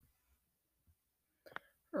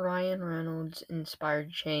Ryan Reynolds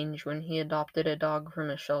inspired change when he adopted a dog from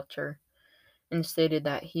a shelter and stated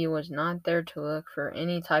that he was not there to look for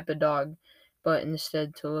any type of dog, but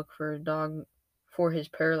instead to look for a dog for his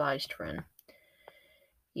paralyzed friend.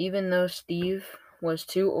 Even though Steve was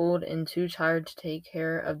too old and too tired to take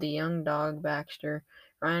care of the young dog Baxter,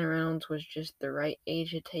 Ryan Reynolds was just the right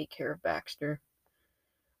age to take care of Baxter.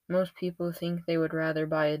 Most people think they would rather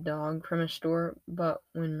buy a dog from a store, but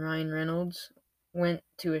when Ryan Reynolds went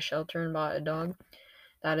to a shelter and bought a dog,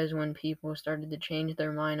 that is when people started to change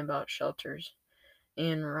their mind about shelters.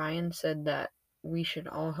 And Ryan said that we should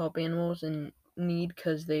all help animals in need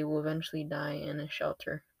because they will eventually die in a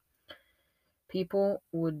shelter. People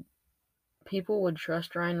would People would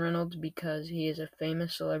trust Ryan Reynolds because he is a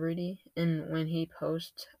famous celebrity, and when he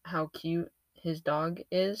posts how cute his dog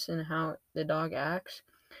is and how the dog acts,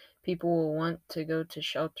 people will want to go to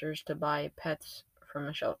shelters to buy pets from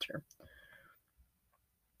a shelter.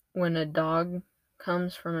 When a dog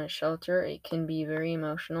comes from a shelter, it can be very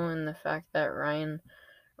emotional, and the fact that Ryan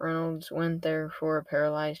Reynolds went there for a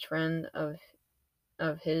paralyzed friend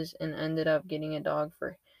of his and ended up getting a dog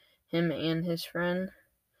for him and his friend,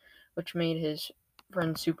 which made his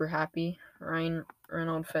friend super happy. Ryan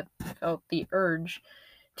Reynolds felt the urge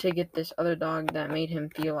to get this other dog that made him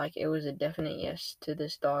feel like it was a definite yes to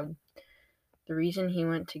this dog. The reason he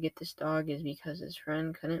went to get this dog is because his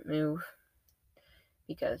friend couldn't move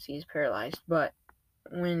because he's paralyzed. But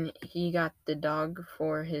when he got the dog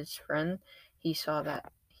for his friend, he saw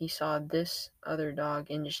this other dog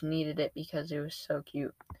and just needed it because it was so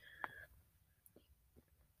cute.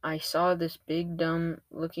 I saw this big dumb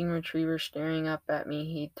looking retriever staring up at me,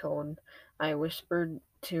 he told. I whispered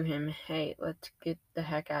to him, "Hey, let's get the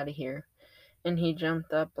heck out of here." And he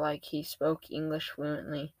jumped up like he spoke English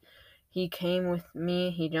fluently. He came with me,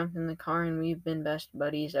 he jumped in the car, and we've been best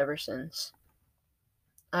buddies ever since.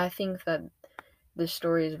 I think that this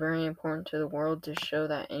story is very important to the world to show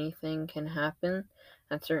that anything can happen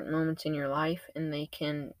at certain moments in your life, and they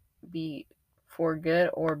can be for good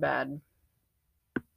or bad.